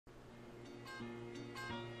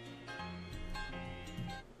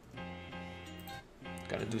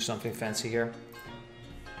Gotta do something fancy here.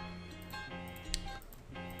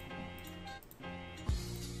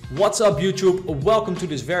 What's up YouTube? Welcome to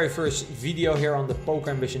this very first video here on the Poker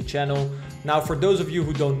Ambition channel. Now for those of you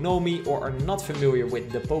who don't know me or are not familiar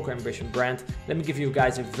with the Poker Ambition brand, let me give you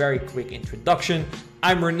guys a very quick introduction.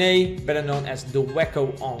 I'm Rene, better known as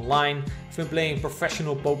TheWakko online. I've been playing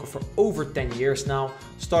professional poker for over 10 years now.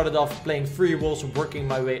 Started off playing free rolls, working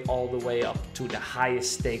my way all the way up to the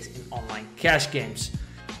highest stakes in online cash games.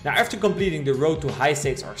 Now after completing the road to high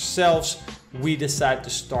stakes ourselves, we decided to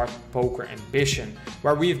start Poker Ambition,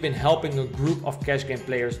 where we've been helping a group of cash game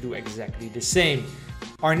players do exactly the same.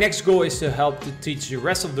 Our next goal is to help to teach the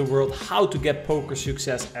rest of the world how to get poker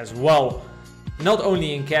success as well. Not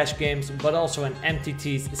only in cash games, but also in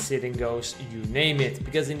MTTs, sit and goes, you name it.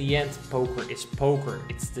 Because in the end, poker is poker.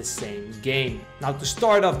 It's the same game. Now to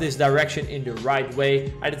start off this direction in the right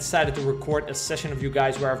way, I decided to record a session of you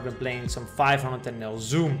guys where I've been playing some 500 nil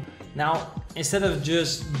Zoom. Now, instead of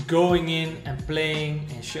just going in and playing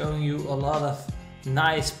and showing you a lot of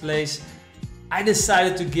nice plays, I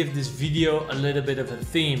decided to give this video a little bit of a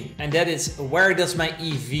theme. And that is, where does my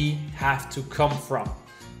EV have to come from?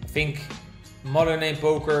 I think modern day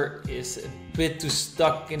poker is a bit too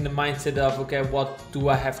stuck in the mindset of, okay, what do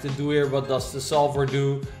I have to do here? What does the solver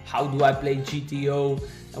do? How do I play GTO?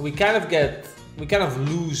 And we kind of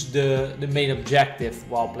lose the main objective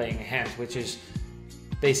while playing a hand, which is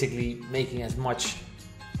basically making as much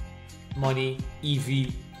money,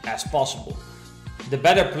 EV, as possible. The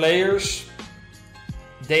better players,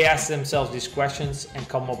 they ask themselves these questions and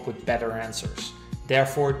come up with better answers.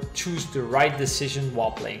 Therefore, choose the right decision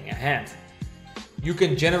while playing a hand. You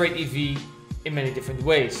can generate EV in many different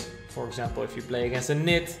ways. For example, if you play against a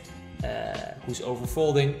nit who's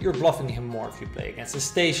overfolding, you're bluffing him more. If you play against a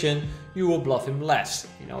station, you will bluff him less.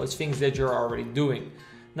 You know, it's things that you're already doing.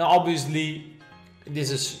 Now, obviously,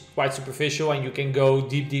 this is quite superficial and you can go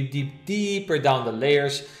deeper down the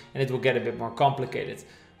layers and it will get a bit more complicated.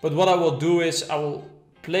 But what I will do is I will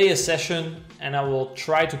play a session and I will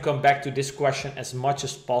try to come back to this question as much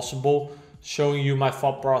as possible, showing you my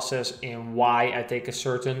thought process in why I take a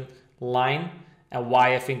certain line and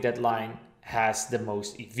why I think that line has the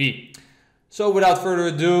most EV. So without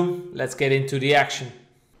further ado, let's get into the action.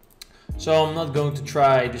 So I'm not going to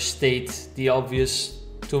try to state the obvious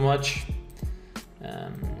too much.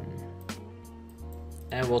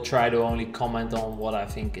 And we'll try to only comment on what I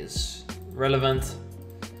think is relevant.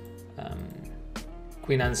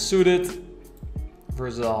 Queen hand suited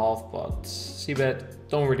versus a half pot c-bet.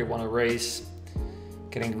 Don't really want to raise.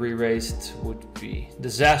 Getting re-raised would be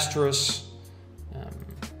disastrous.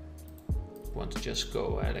 Want to just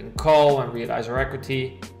go ahead and call and realize our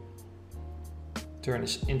equity. Turn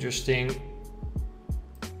is interesting.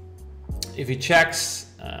 If he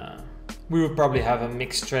checks, we would probably have a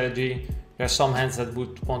mixed strategy. There's some hands that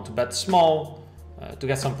would want to bet small to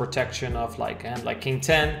get some protection of like a hand like King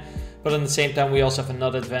 10. But at the same time, we also have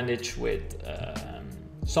another advantage with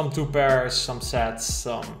some two pairs, some sets,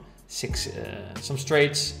 some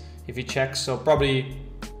straights if he checks. So probably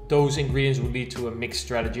those ingredients would lead to a mixed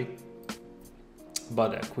strategy.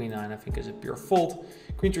 But Queen 9 I think is a pure fold.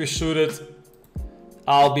 Queen 3 suited.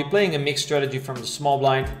 I'll be playing a mixed strategy from the small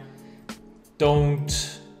blind.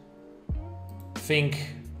 Don't think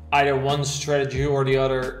either one strategy or the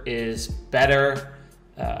other is better.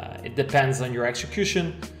 It depends on your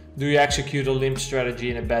execution. Do you execute a limp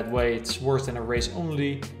strategy in a bad way, it's worse than a raise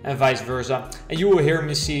only, and vice versa. And you will hear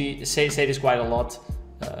me say this quite a lot.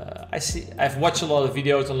 I've watched a lot of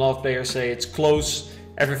videos and a lot of players say it's close,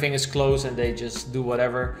 everything is close, and they just do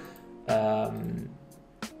whatever.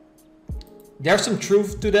 There's some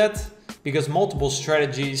truth to that, because multiple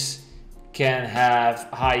strategies can have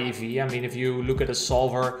high EV. I mean, if you look at a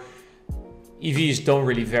solver, EVs don't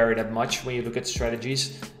really vary that much when you look at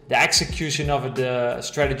strategies. The execution of the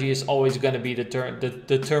strategy is always going to be the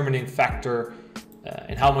determining factor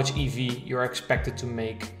in how much EV you're expected to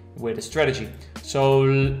make with a strategy.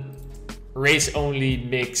 So raise only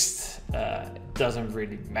mixed doesn't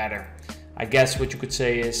really matter. I guess what you could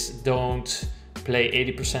say is don't play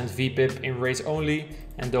 80% VPIP in raise only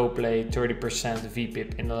and don't play 30%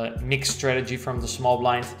 VPIP in a mixed strategy from the small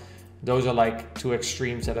blind. Those are like two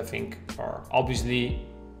extremes that I think are obviously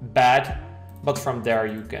bad, but from there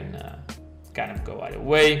you can kind of go either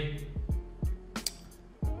way.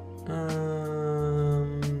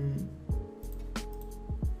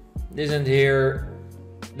 This end here,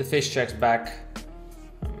 the fish checks back.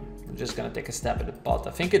 I'm just gonna take a stab at the pot.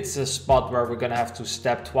 I think it's a spot where we're gonna have to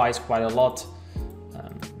step twice quite a lot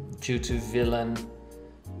due to villain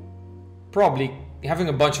probably having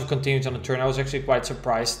a bunch of continues on the turn. I was actually quite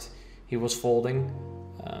surprised he was folding.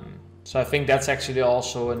 So I think that's actually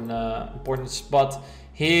also an important spot.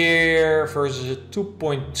 Here versus a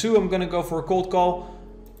 2.2, I'm gonna go for a cold call.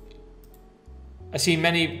 I see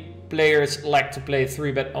many players like to play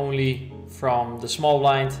 3-bet only from the small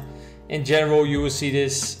blind. In general, you will see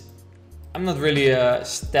this. I'm not really a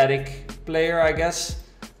static player, I guess.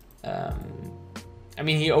 I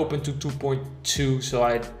mean, he opened to 2.2, so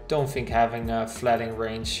I don't think having a flatting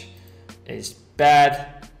range is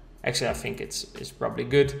bad. Actually, I think it's probably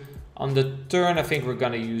good. On the turn, I think we're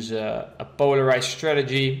gonna use a polarized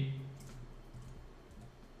strategy.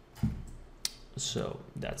 So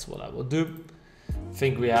that's what I will do. I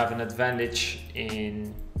think we have an advantage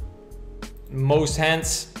in most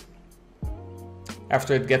hands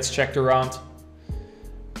after it gets checked around.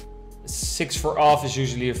 6 for off is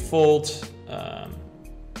usually a fold.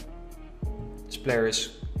 This player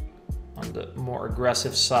is on the more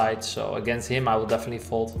aggressive side, so against him I will definitely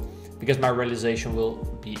fold because my realization will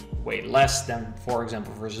be way less than, for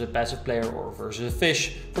example, versus a passive player or versus a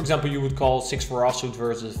fish. For example, you would call 6 for offsuit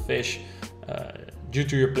versus a fish due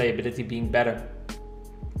to your playability being better.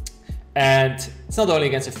 And it's not only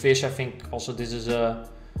against a fish. I think also this is a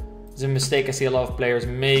mistake I see a lot of players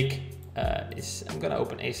make. I'm gonna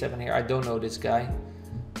open a7 here. I don't know this guy.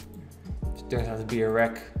 It turns out to be a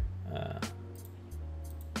wreck.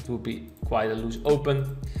 It would be quite a loose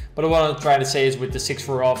open. But what I'm trying to say is with the 6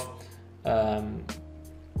 for off, I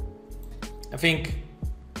think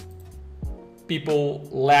people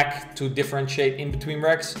lack to differentiate in between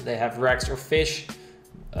racks. They have racks or fish.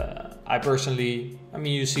 I personally, I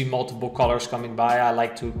mean, you see multiple colors coming by. I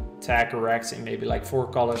like to tag racks in maybe like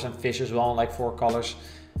 4 colors, and fish as well, like 4 colors.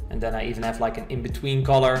 And then I even have like an in-between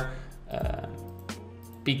color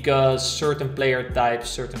because certain player types,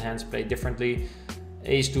 certain hands play differently.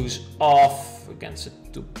 Ace-2's off against a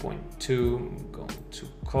 2.2. I'm going to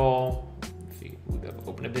call. If he would have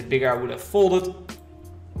opened a bit bigger, I would have folded.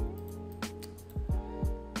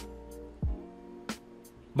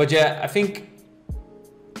 But yeah, I think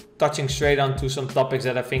touching straight onto some topics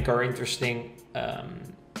that I think are interesting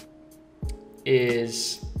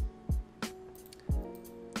is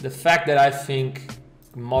the fact that I think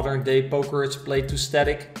modern day poker is played too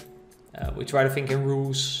static. We try to think in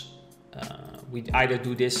rules. We either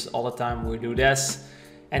do this all the time, we do this.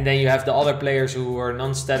 And then you have the other players who are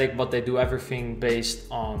non-static, but they do everything based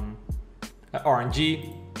on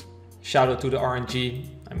RNG. Shout out to the RNG.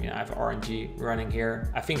 I mean, I have RNG running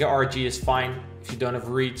here. I think the RNG is fine if you don't have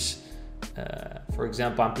reads. For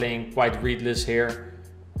example, I'm playing quite readless here.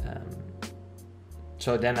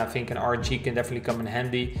 So then I think an RNG can definitely come in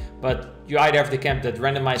handy. But you either have the camp that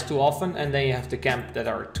randomize too often, and then you have the camp that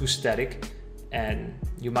are too static. And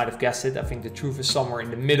you might have guessed it, I think the truth is somewhere in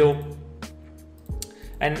the middle.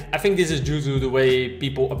 And I think this is due to the way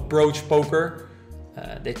people approach poker.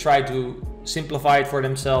 They try to simplify it for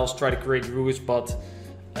themselves, try to create rules, but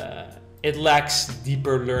it lacks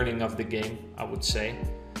deeper learning of the game, I would say.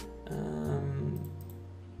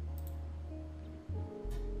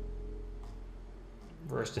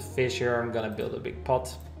 Versus the fish here, I'm gonna build a big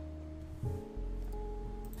pot.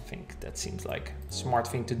 I think that seems like a smart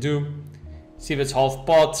thing to do. See if it's half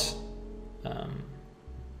pot.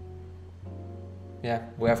 Yeah,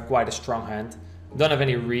 we have quite a strong hand. Don't have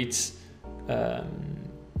any reads.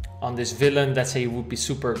 On this villain, let's say he would be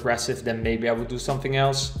super aggressive, then maybe I would do something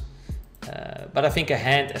else. But I think a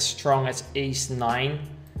hand as strong as ace-9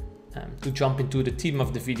 to jump into the theme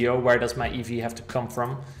of the video, where does my EV have to come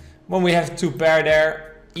from? When we have 2 pair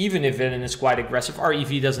there, even if villain is quite aggressive, our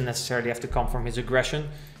EV doesn't necessarily have to come from his aggression,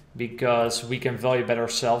 because we can value bet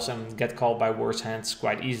ourselves and get called by worse hands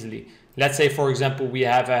quite easily. Let's say, for example, we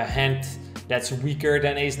have a hand that's weaker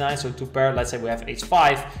than ace-9, so 2 pair. Let's say we have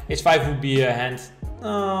ace-5. Ace-5 would be a hand.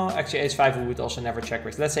 No, actually ace-5 we would also never check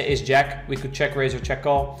raise. Let's say ace-jack, we could check raise or check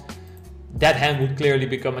call. That hand would clearly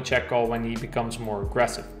become a check call when he becomes more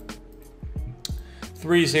aggressive.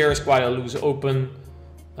 3s here is quite a loose open.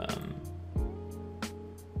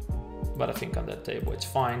 But I think on that table it's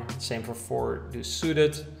fine. Same for 4 deuce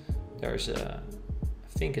suited. There's a,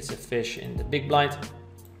 I think it's a fish in the big blind.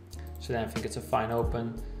 So then I think it's a fine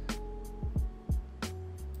open.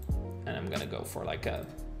 And I'm gonna go for like a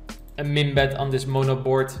min bet on this mono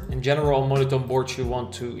board. In general, on monotone boards you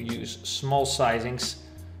want to use small sizings.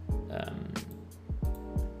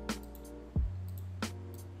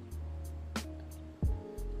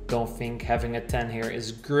 Don't think having a 10 here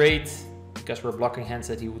is great, because we're blocking hands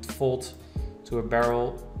that he would fold to a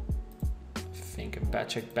barrel. I think a bet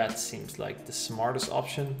check bet seems like the smartest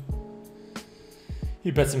option.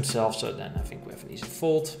 He bets himself, so then I think we have an easy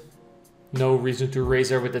fold. No reason to raise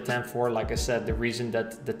there with the 10-4. Like I said, the reason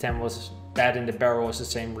that the 10 was bad in the barrel is the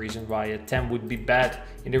same reason why a 10 would be bad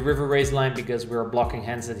in the river raise line, because we're blocking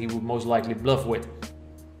hands that he would most likely bluff with.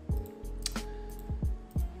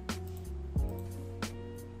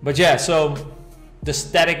 But yeah, so the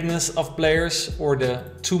staticness of players, or the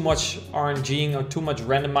too much RNGing or too much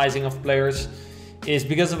randomizing of players, is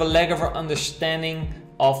because of a lack of understanding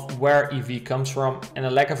of where EV comes from, and a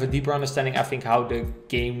lack of a deeper understanding, I think, how the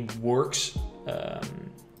game works.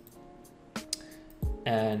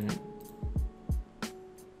 And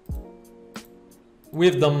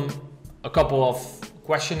we've done a couple of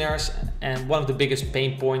questionnaires, and one of the biggest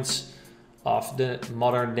pain points of the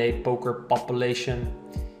modern day poker population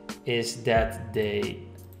is that they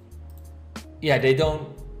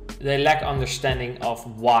lack understanding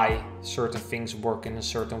of why certain things work in a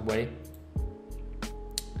certain way.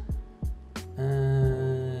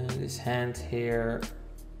 This hand here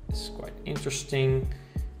is quite interesting.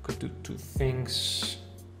 Could do two things.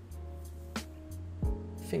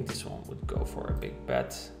 I think this one would go for a big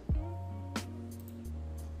bet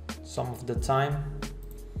some of the time.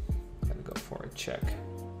 I'm gonna go for a check.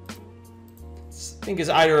 I think it's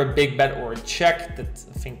either a big bet or a check. That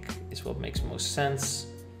I think is what makes most sense.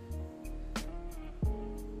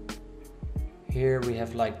 Here we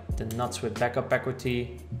have like the nuts with backup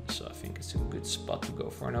equity, so I think it's a good spot to go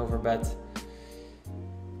for an overbet.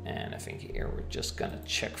 And I think here we're just gonna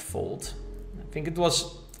check fold. I think it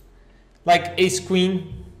was like ace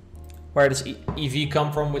queen. Where does EV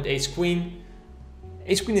come from with ace queen?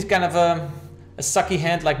 Ace queen is kind of a sucky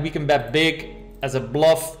hand. Like, we can bet big as a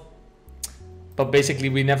bluff, but basically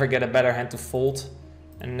we never get a better hand to fold,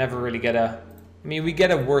 and never really get a, I mean, we get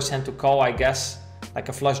a worse hand to call, I guess, like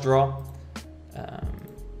a flush draw.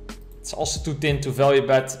 It's also too thin to value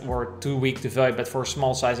bet, or too weak to value bet for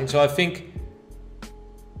small sizing. So I think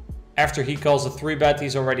after he calls a 3-bet,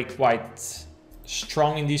 he's already quite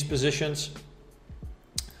strong in these positions.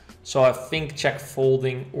 So I think check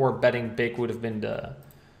folding or betting big would have been the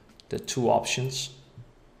two options.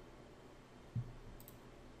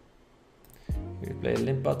 Here we play a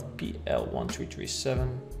limp pot,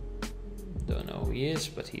 PL1337. Don't know who he is,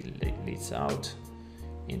 but he leads out.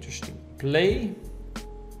 Interesting play.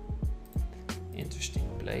 Interesting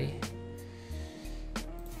play. I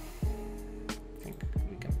think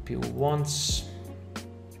we can peel once.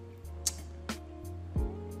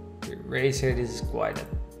 We raise here. This is quite a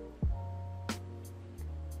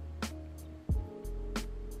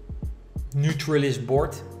neutralist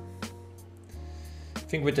board. I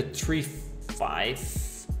think with the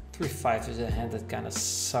 3-5. 3-5 is a hand that kind of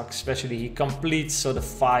sucks, especially he completes, so the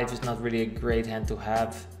 5 is not really a great hand to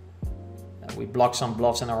have. We block some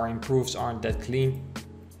bluffs and our improves aren't that clean.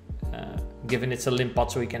 Given it's a limp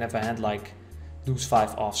pot, so we can have a hand like deuce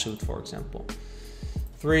 5 offsuit, for example.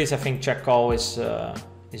 3s, I think check call is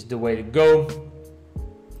the way to go.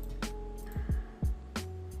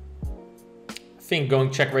 I think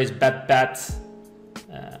going check raise bet bet.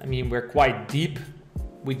 I mean, we're quite deep.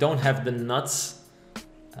 We don't have the nuts.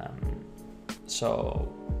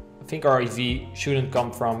 So I think our EV shouldn't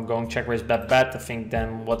come from going check raise bet bet. I think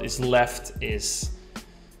then what is left is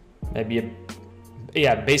maybe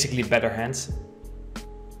basically better hands.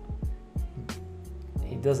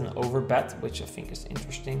 He doesn't overbet, which I think is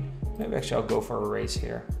interesting. Maybe actually I'll go for a raise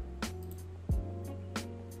here.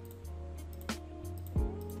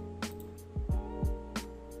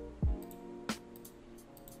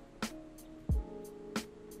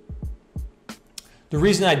 The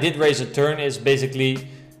reason I did raise a turn is basically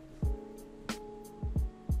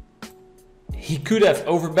he could have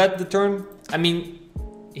overbet the turn. I mean,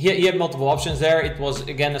 he had multiple options there. It was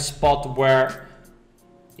again a spot where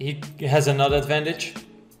he has another advantage.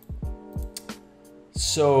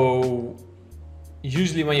 So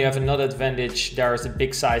usually when you have another advantage, there is a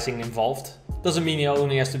big sizing involved. Doesn't mean he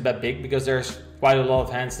only has to bet big, because there's quite a lot of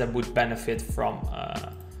hands that would benefit from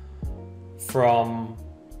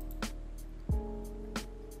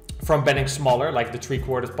betting smaller, like the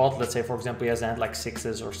 3/4 pot. Let's say, for example, he has a hand like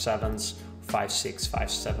 6s or 7s, 5-6,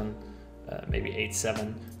 5-7, maybe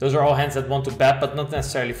 8-7. Those are all hands that want to bet, but not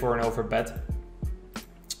necessarily for an overbet.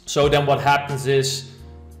 So then what happens is,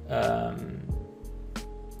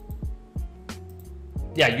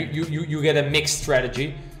 you get a mixed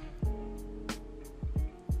strategy.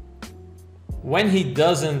 When he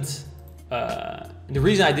doesn't, the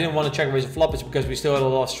reason I didn't want to check raise a flop is because we still had a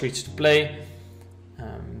lot of streets to play.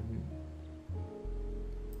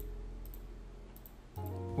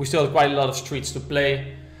 We still had quite a lot of streets to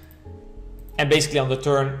play, and basically on the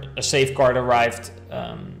turn a safeguard arrived,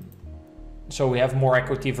 so we have more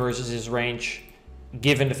equity versus his range.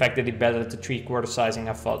 Given the fact that he betted at the 3/4 sizing,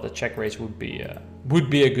 I thought the check raise would be a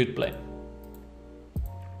good play.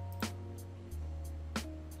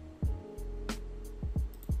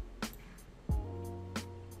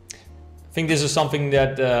 I think this is something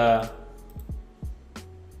that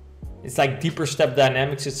it's like deeper step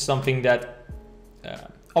dynamics. It's something that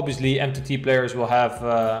obviously MTT players will have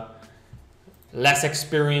less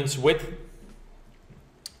experience with.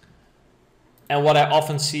 And what I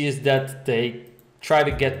often see is that they try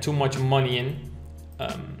to get too much money in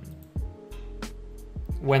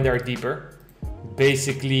when they're deeper.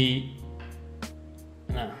 Basically,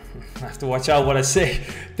 I have to watch out what I say,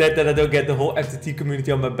 that I don't get the whole MTT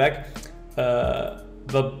community on my back.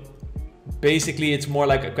 But basically it's more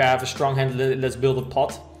like, okay, I have a strong hand, let's build a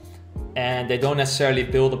pot. And they don't necessarily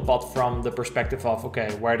build a pot from the perspective of,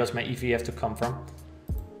 okay, where does my EV have to come from?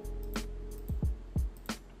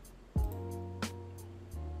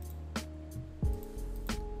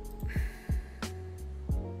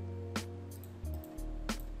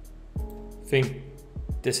 I think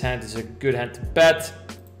this hand is a good hand to bet.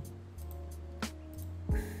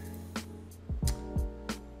 I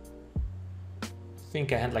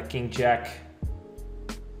think a hand like King Jack.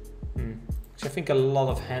 So I think a lot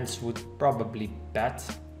of hands would probably bet.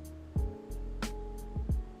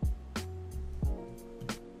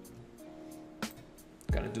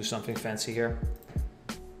 Gotta do something fancy here.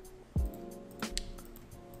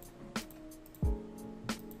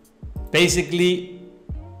 Basically,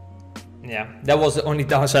 yeah, that was the only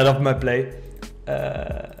downside of my play.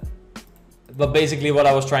 But basically what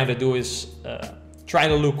I was trying to do is trying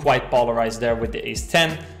to look quite polarized there with the ace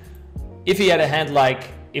 10. If he had a hand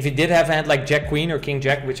like, if he did have a hand like Jack Queen or King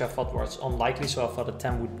Jack, which I thought was unlikely, so I thought a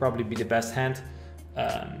 10 would probably be the best hand.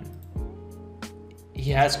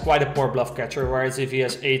 He has quite a poor bluff catcher, whereas if he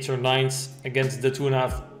has 8s or 9s against the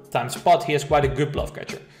 2.5 times pot, he has quite a good bluff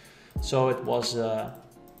catcher. So it was a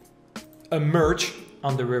merge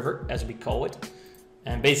on the river, as we call it.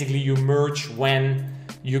 And basically you merge when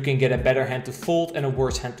you can get a better hand to fold and a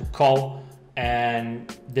worse hand to call. And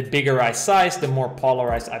the bigger I size, the more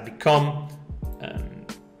polarized I become.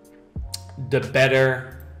 The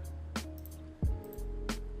better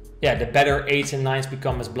 8s and 9s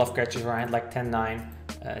become as bluff catchers, or a hand like 10-9,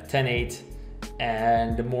 10-8,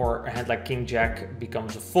 and the more a hand like King Jack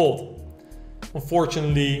becomes a fold.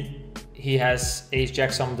 Unfortunately, he has ace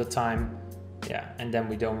jack some of the time, and then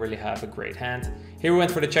we don't really have a great hand. Here we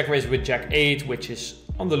went for the check raise with Jack 8, which is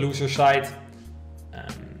on the loser side.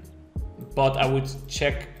 But I would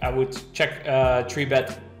check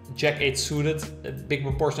 3-bet Jack 8 suited a big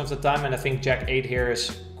proportion of the time, and I think Jack 8 here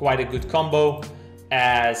is quite a good combo,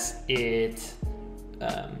 as it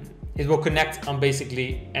will connect on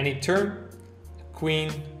basically any turn.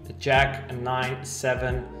 Queen, a Jack, a 9,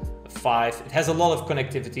 7, a 5. It has a lot of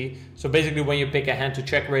connectivity. So basically when you pick a hand to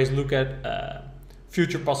check raise, look at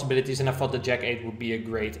future possibilities, and I thought the Jack 8 would be a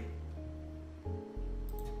great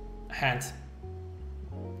hand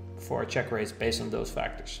for a check raise based on those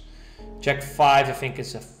factors. Jack 5 I think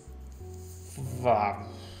is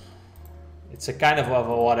it's a kind of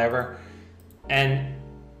a whatever, and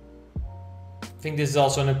I think this is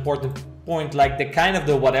also an important point, like the kind of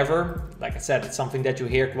the whatever, like I said, it's something that you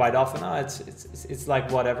hear quite often. Oh, it's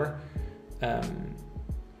like whatever.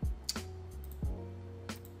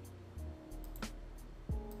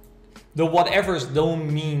 The whatevers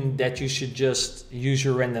don't mean that you should just use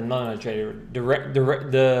your random non-generator.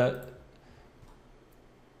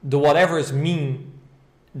 The whatevers mean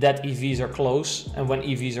that EVs are close, and when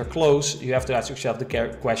EVs are close, you have to ask yourself the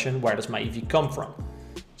question, where does my EV come from?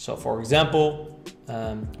 So for example,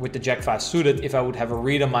 with the Jack 5 suited, if I would have a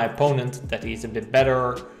read on my opponent that he's a bit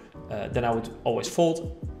better, then I would always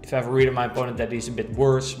fold. If I have a read on my opponent that he's a bit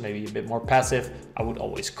worse, maybe a bit more passive, I would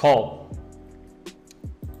always call.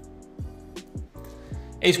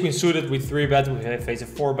 Ace Queen suited with 3-bet, we face a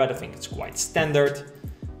 4-bet, I think it's quite standard.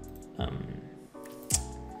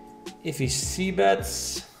 If he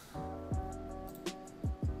c-bets,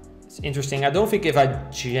 it's interesting. I don't think if I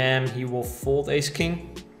jam, he will fold Ace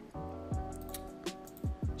King.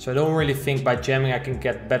 So I don't really think by jamming I can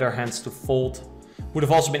get better hands to fold. Would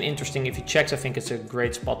have also been interesting if he checks. I think it's a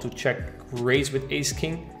great spot to check raise with Ace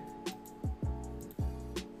King.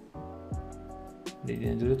 They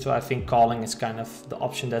didn't do it, so I think calling is kind of the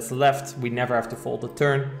option that's left. We never have to fold the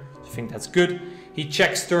turn. I think that's good. He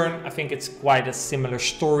checks turn. I think it's quite a similar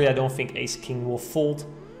story. I don't think Ace King will fold.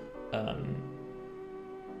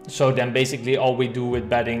 So then basically all we do with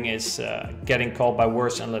betting is getting called by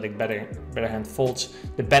worse and letting better hand folds.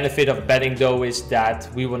 The benefit of betting though is that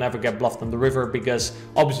we will never get bluffed on the river, because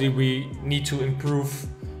obviously we need to improve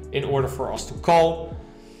in order for us to call.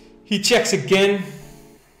 He checks again.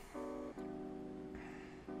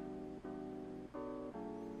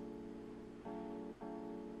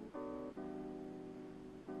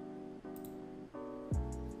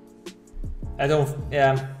 I don't,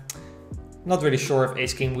 yeah, not really sure if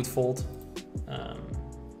ace king would fold.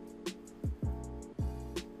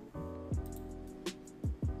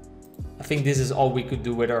 I think this is all we could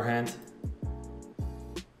do with our hand.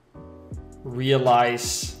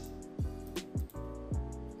 Realize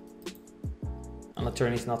on the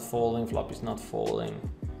turn he's not folding, flop is not folding.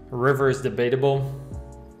 River is debatable.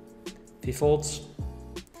 If he folds,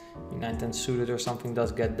 9-10 suited or something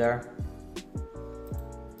does get there.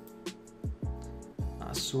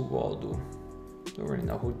 Suwaldo. Don't really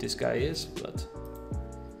know who this guy is, but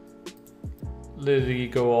literally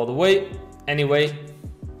go all the way. Anyway,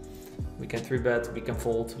 we can 3-bet, we can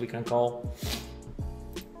fold, we can call,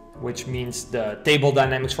 which means the table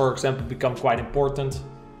dynamics, for example, become quite important.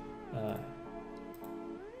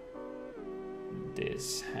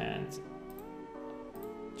 This hand,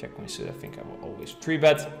 check my suit, I think I will always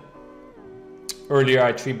 3-bet. Earlier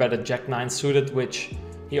I 3-betted Jack-9 suited, which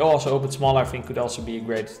he also opened smaller, I think could also be a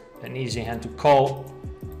great and easy hand to call.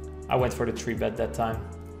 I went for the 3-bet that time.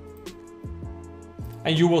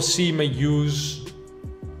 And you will see me use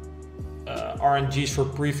RNGs for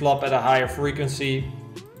pre-flop at a higher frequency,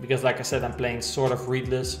 because like I said, I'm playing sort of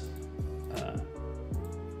readless.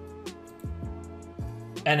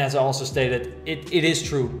 And as I also stated, it is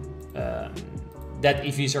true that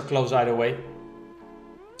EVs are close either way,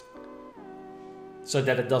 so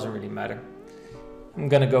that it doesn't really matter. I'm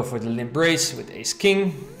gonna go for the limp raise with ace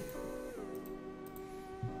king.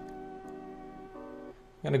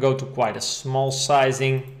 I'm gonna go to quite a small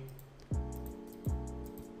sizing.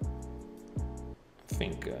 I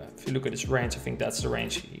think if you look at his range, I think that's the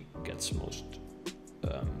range he gets most.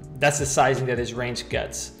 That's the sizing that his range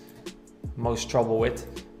gets most trouble with.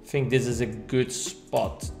 I think this is a good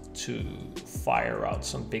spot to fire out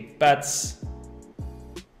some big bets.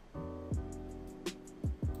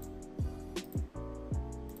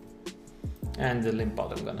 And the limp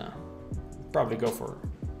pot, I'm gonna probably go for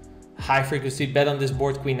high frequency bet on this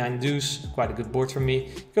board, queen 9 deuce, quite a good board for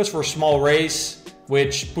me. Goes for a small raise,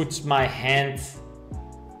 which puts my hand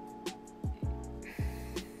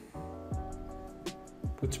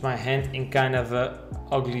in kind of a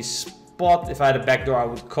ugly spot. If I had a backdoor, I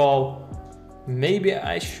would call. Maybe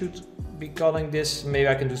I should be calling this. Maybe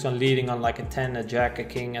I can do some leading on like a 10, a jack, a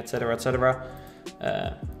king, etc, etc.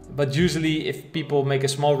 But usually if people make a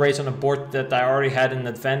small raise on a board that I already had an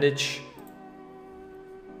advantage,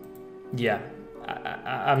 yeah,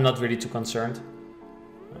 I'm not really too concerned.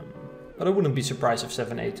 But I wouldn't be surprised if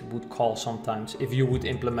 7-8 would call sometimes if you would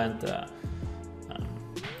implement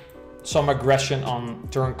some aggression on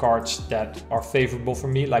turn cards that are favorable for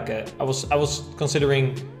me. Like I was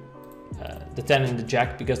considering the 10 and the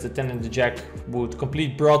jack, because the 10 and the jack would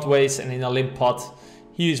complete broadways, and in a limp pot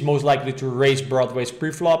he is most likely to raise broadways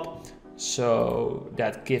pre-flop, so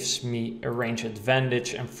that gives me a range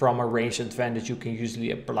advantage, and from a range advantage you can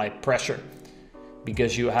usually apply pressure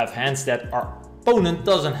because you have hands that our opponent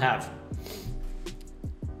doesn't have.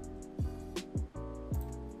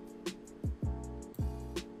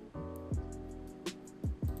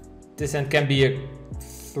 This hand can be a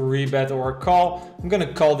 3-bet or a call. I'm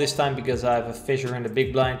gonna call this time because I have a fissure in the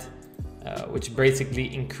big blind, which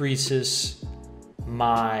basically increases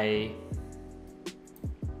my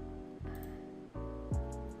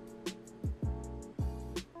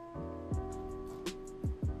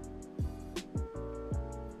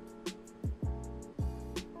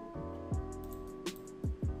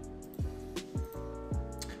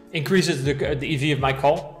increases the EV of my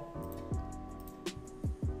call.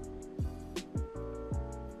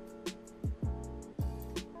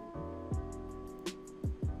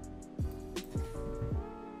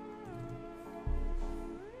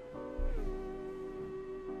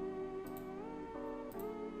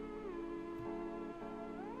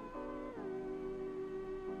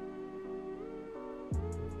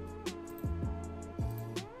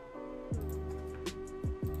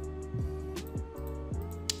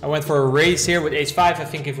 I went for a raise here with ace-5. I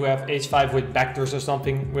think if we have ace-5 with backdoors or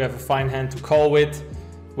something, we have a fine hand to call with.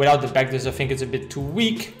 Without the backdoors, I think it's a bit too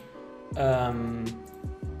weak.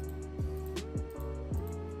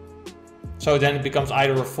 So then it becomes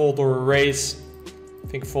either a fold or a raise. I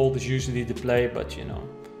think fold is usually the play, but you know,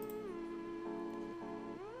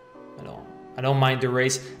 I don't mind the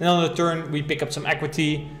raise. And on the turn, we pick up some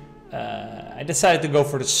equity. I decided to go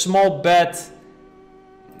for the small bet.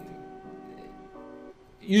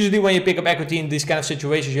 Usually when you pick up equity in these kind of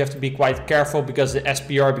situations, you have to be quite careful because the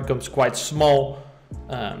SPR becomes quite small,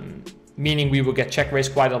 meaning we will get check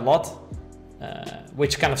raised quite a lot,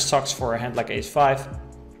 which kind of sucks for a hand like ace-5.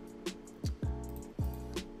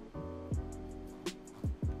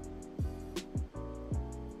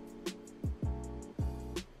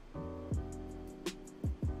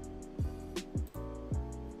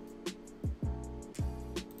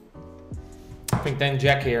 think 10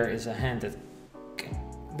 jack here is a hand that can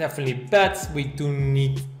definitely bet. We do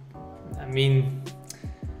need, I mean,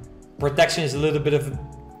 protection is a little bit of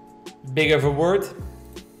big of a word.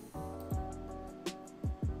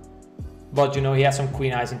 But you know, he has some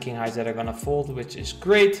queen highs and king highs that are gonna fold, which is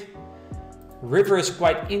great. River is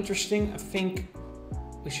quite interesting. I think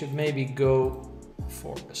we should maybe go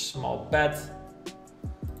for a small bet.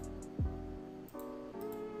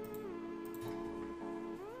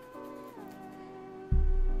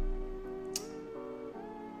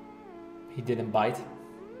 He didn't bite.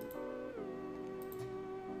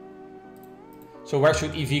 So where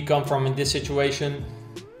should EV come from in this situation?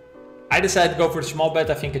 I decided to go for the small bet.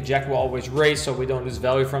 I think a jack will always raise, so we don't lose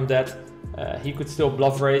value from that. He could still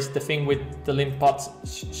bluff raise. The thing with the limp pot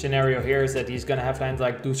scenario here is that he's gonna have hands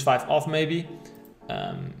like deuce 5 off maybe.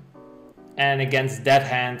 And against that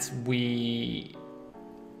hand, we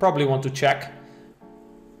probably want to check.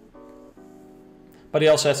 But he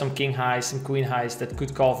also has some king highs and queen highs that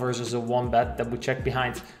could call versus a 1-bet that we check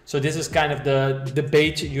behind. So this is kind of the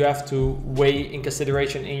debate you have to weigh in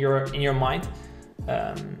consideration in your mind.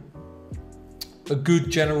 A good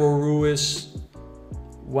general rule is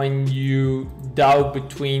when you doubt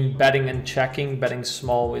between betting and checking, betting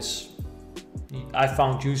small is, I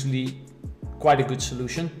found, usually quite a good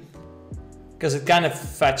solution because it kind of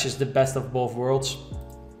fetches the best of both worlds.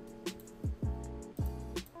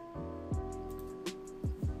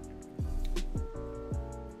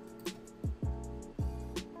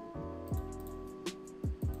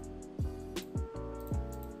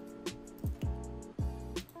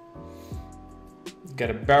 Get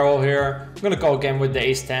a barrel here. I'm gonna call again with the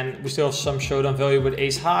ace 10. We still have some showdown value with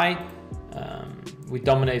ace high. We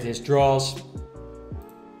dominate his draws.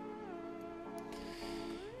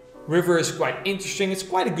 River is quite interesting. It's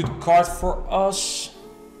quite a good card for us.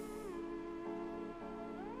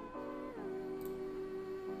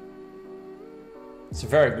 It's a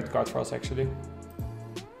very good card for us actually.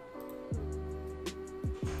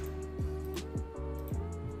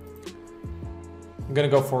 I'm gonna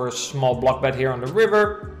go for a small block bet here on the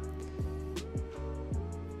river.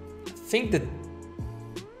 I think the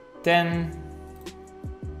 10,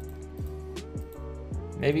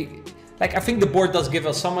 maybe, like I think the board does give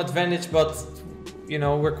us some advantage, but you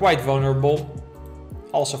know, we're quite vulnerable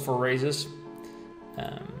also for raises.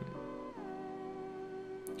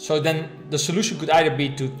 So then the solution could either be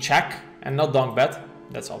to check and not donk bet,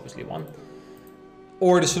 that's obviously one,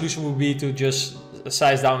 or the solution would be to just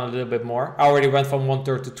size down a little bit more. I already went from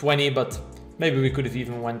 1/3 to 20, but maybe we could have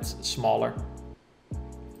even went smaller.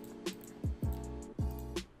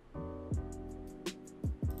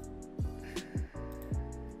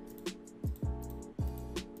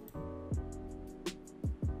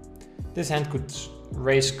 This hand could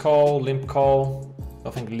raise call, limp call.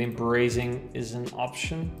 I think limp raising is an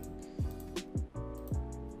option.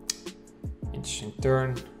 Interesting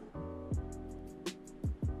turn.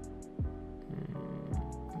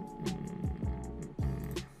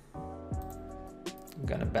 I'm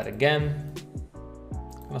gonna bet again.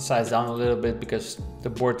 I'm gonna size down a little bit because the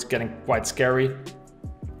board's getting quite scary.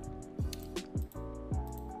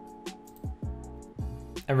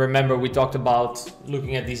 And remember, we talked about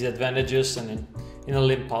looking at these advantages, and in a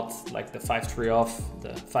limp pot, like the 5-3 off, the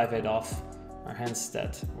 5-8 off, are hands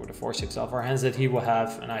that, or the 4-6 off, are hands that he will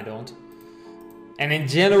have and I don't. And in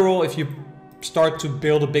general, if you start to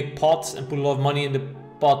build a big pot and put a lot of money in the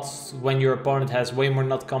pot when your opponent has way more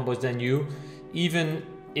nut combos than you, even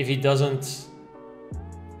if he doesn't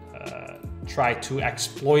try to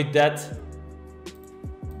exploit that,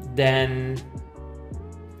 then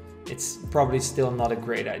it's probably still not a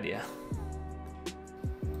great idea.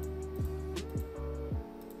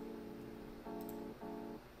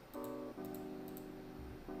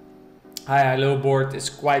 High low board is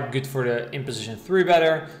quite good for the in position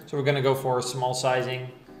 3-better, so we're gonna go for a small sizing.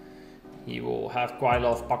 He will have quite a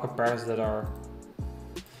lot of pocket pairs that are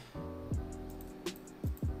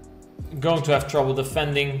going to have trouble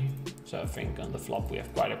defending. So I think on the flop we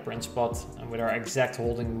have quite a print spot, and with our exact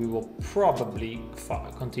holding we will probably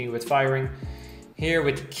continue with firing. Here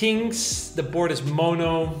with kings, the board is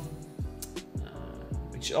mono,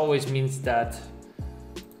 which always means that,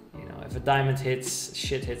 you know, if a diamond hits,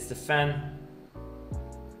 shit hits the fan.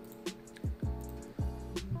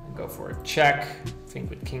 Go for a check. I think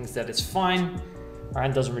with kings that is fine. Our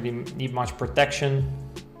hand doesn't really need much protection.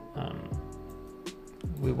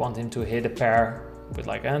 We want him to hit a pair with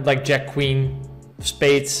like jack queen of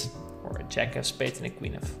spades, or a jack of spades and a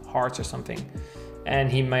queen of hearts or something,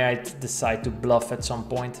 and he might decide to bluff at some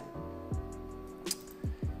point.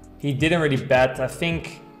 He didn't really bet. I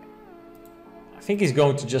think he's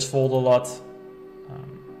going to just fold a lot.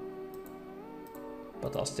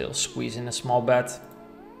 but I'll still squeeze in a small bet.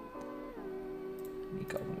 Me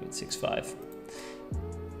covering with 6-5.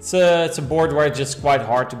 It's a board where it's just quite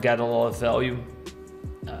hard to get a lot of value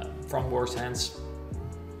from worse hands,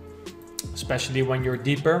 especially when you're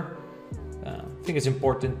deeper. I think it's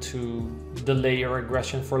important to delay your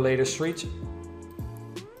aggression for later streets.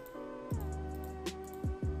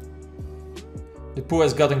 The pool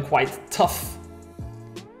has gotten quite tough.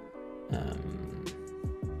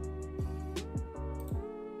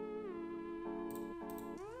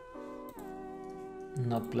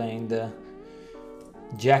 Not playing the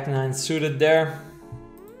Jack-9 suited there.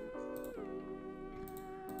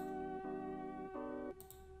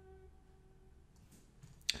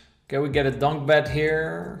 Okay, we get a dunk bet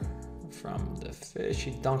here from the fish.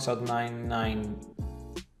 He dunks out 9-9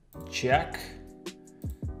 Jack.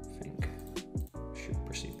 I think should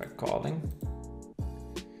proceed by calling.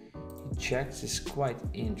 He checks, is quite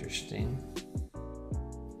interesting.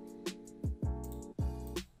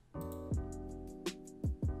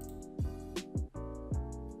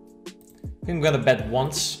 I think I'm gonna bet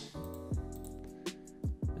once.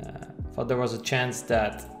 Thought there was a chance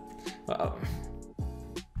that, thought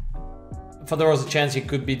there was a chance he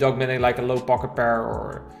could be dog betting like a low pocket pair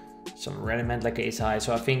or some rediment like ace high.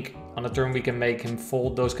 So I think on the turn we can make him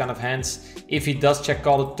fold those kind of hands. If he does check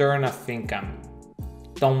call the turn, I think I'm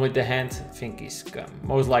done with the hand. I think he's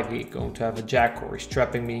most likely going to have a jack or he's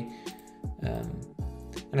trapping me.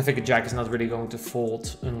 And I think a jack is not really going to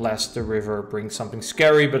fold unless the river brings something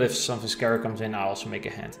scary. But if something scary comes in, I also make a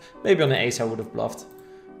hand. Maybe on the ace I would have bluffed.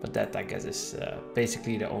 But that, I guess, is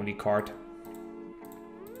basically the only card.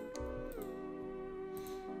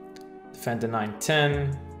 Defend the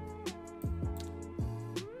 9-10.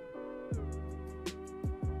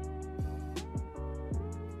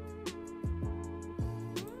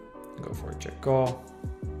 Go for a check call.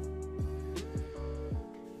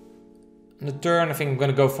 On the turn, I think I'm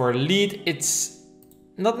gonna go for a lead. It's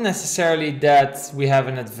not necessarily that we have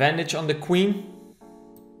an advantage on the queen.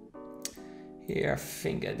 Here, I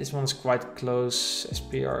think this one's quite close.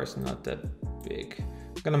 SPR is not that big.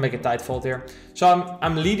 I'm gonna make a tight fold here. So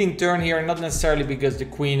I'm leading turn here, not necessarily because the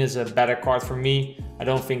queen is a better card for me. I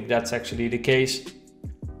don't think that's actually the case.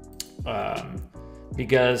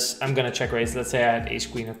 Because I'm gonna check raise. Let's say I had ace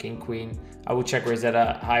queen or king queen. I would check raise at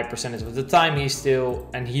a high percentage of the time.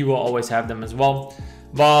 He will always have them as well.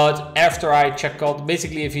 But after I check call,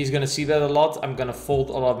 basically if he's gonna see that a lot, I'm gonna fold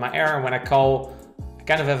a lot of my air. And when I call, I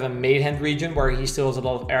kind of have a made hand region where he still has a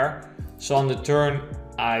lot of air. So on the turn,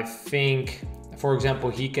 I think, for example,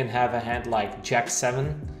 he can have a hand like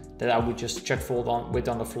Jack-7 that I would just check fold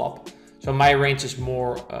on the flop. So my range is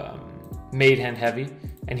more made hand heavy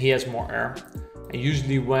and he has more air. And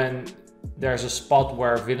usually when there's a spot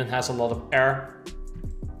where villain has a lot of air,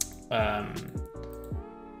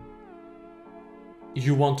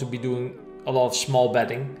 you want to be doing a lot of small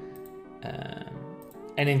betting.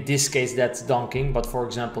 And in this case, that's dunking. But for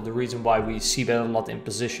example, the reason why we see bet a lot in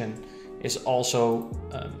position is also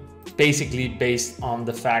basically based on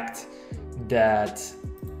the fact that,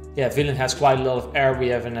 yeah, villain has quite a lot of air. We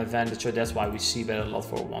have an advantage, so that's why we see bet a lot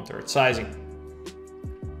for 1/3 sizing.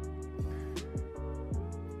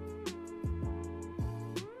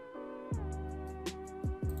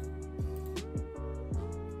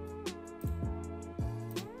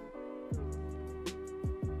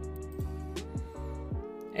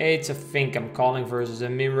 Eights, I think I'm calling versus a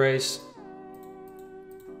min raise.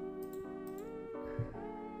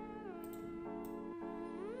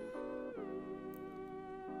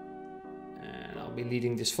 And I'll be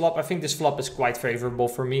leading this flop. I think this flop is quite favorable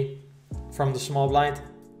for me from the small blind.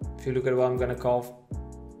 If you look at what I'm gonna call.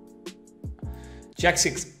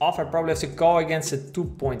 Jack-6 off, I probably have to call against a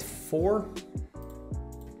 2.4.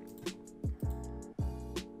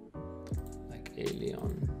 Like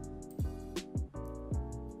Alien.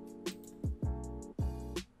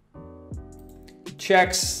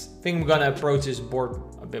 Checks. I think I'm gonna approach this board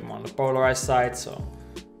a bit more on the polarized side, so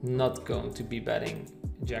not going to be betting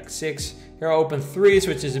Jack-6. Here I open 3s,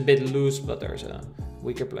 which is a bit loose, but there's a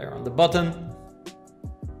weaker player on the button.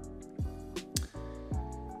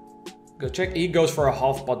 Go check. He goes for a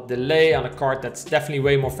half pot delay on a card that's definitely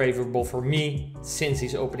way more favorable for me. Since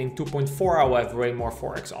he's opening 2.4, I will have way more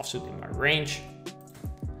 4x offsuit in my range.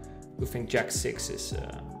 I think Jack-6 is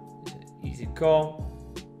an easy call.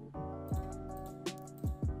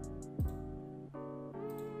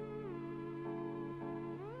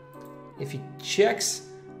 If he checks,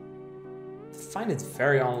 I find it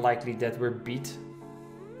very unlikely that we're beat.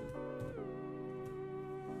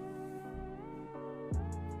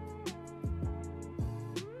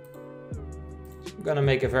 I'm gonna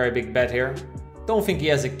make a very big bet here. don't think he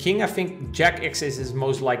has a king. I think Jack X is his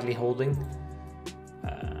most likely holding.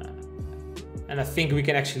 And I think we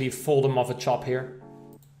can actually fold him off a chop here.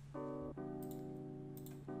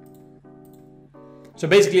 So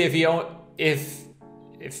basically,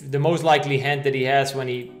 if the most likely hand that he has when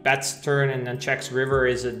he bets turn and then checks river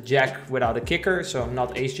is a jack without a kicker, so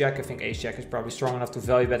not ace jack, I think ace jack is probably strong enough to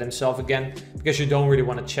value bet himself again, because you don't really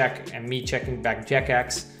want to check, and me checking back jack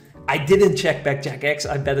X. I didn't check back jack X,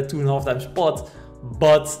 I bet a 2.5 times pot,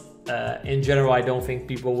 but in general I don't think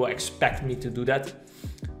people will expect me to do that.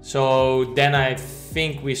 So then I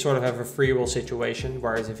think we sort of have a free roll situation,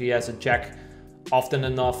 whereas if he has a jack often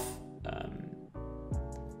enough,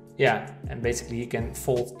 yeah, and basically he can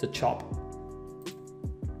fold the chop.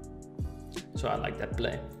 So I like that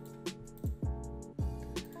play.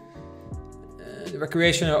 The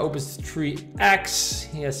recreational opens 3x.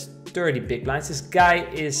 He has 30 big blinds. This guy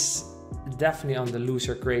is definitely on the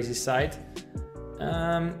loser crazy side.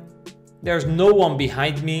 There's no one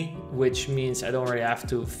behind me, which means I don't really have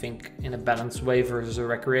to think in a balanced way versus a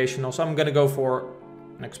recreational. So I'm gonna go for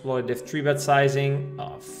an exploitative 3-bet sizing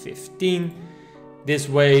of 15. This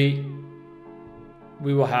way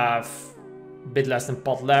we will have a bit less than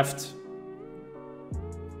pot left,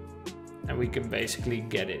 and we can basically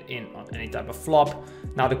get it in on any type of flop.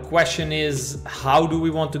 Now the question is, how do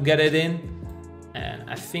we want to get it in? And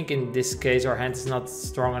I think in this case our hand is not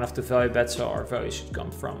strong enough to value bet, so our value should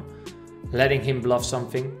come from letting him bluff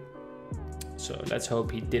something. So let's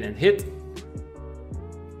hope he didn't hit.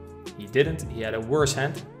 He didn't, he had a worse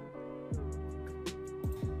hand.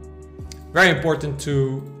 Very important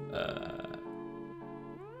to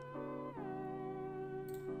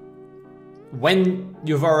when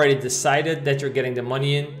you've already decided that you're getting the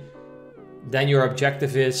money in, then your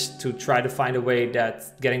objective is to try to find a way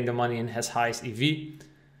that getting the money in has highest EV.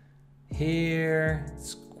 Here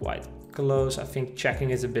it's quite close. I think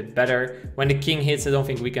checking is a bit better. When the king hits, I don't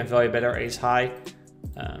think we can value better ace high.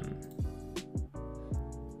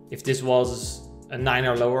 If this was a 9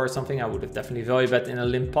 or lower or something, I would have definitely value bet in a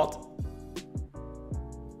limp pot.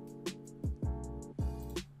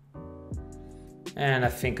 And I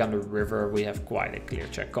think on the river we have quite a clear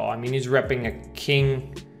check call. I mean, he's repping a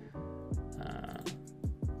king.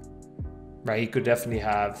 Right, he could definitely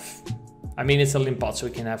have, I mean, it's a limp pot, so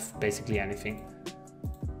he can have basically anything.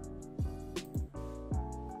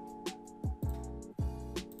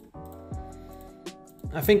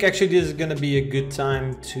 I think actually this is gonna be a good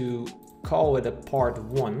time to call it a part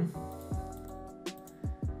 1.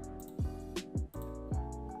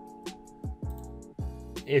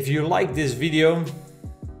 If you like this video,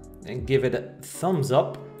 then give it a thumbs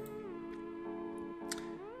up.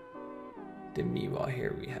 Then meanwhile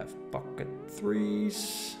here we have pocket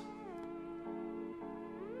 3s.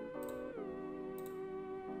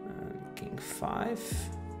 And king 5.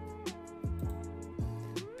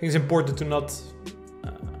 I think it's important to not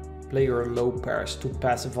play your low pairs too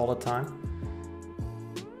passive all the time.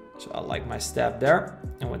 So I like my stab there.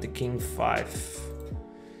 And with the king 5,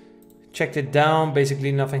 checked it down,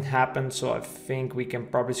 basically nothing happened, so I think we can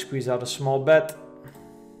probably squeeze out a small bet.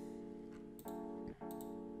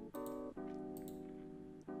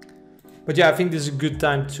 But yeah, I think this is a good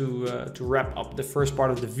time to wrap up the first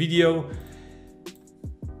part of the video.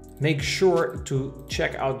 Make sure to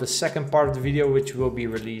check out the second part of the video, which will be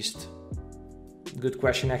released. Good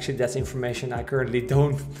question, actually, that's information I currently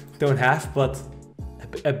don't have, but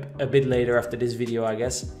a bit later after this video, I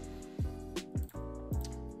guess.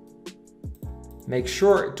 Make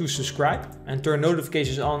sure to subscribe and turn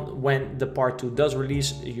notifications on when the part 2 does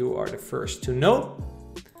release. You are the first to know.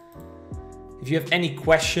 If you have any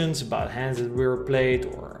questions about hands that were played,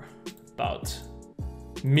 or about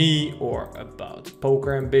me, or about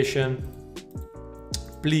Poker Ambition,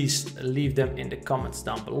 please leave them in the comments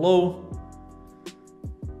down below.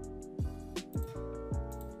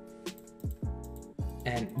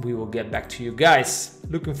 And we will get back to you guys.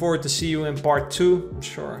 Looking forward to see you in part 2. I'm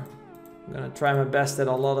sure I'm gonna try my best that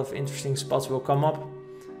a lot of interesting spots will come up.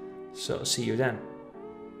 So see you then.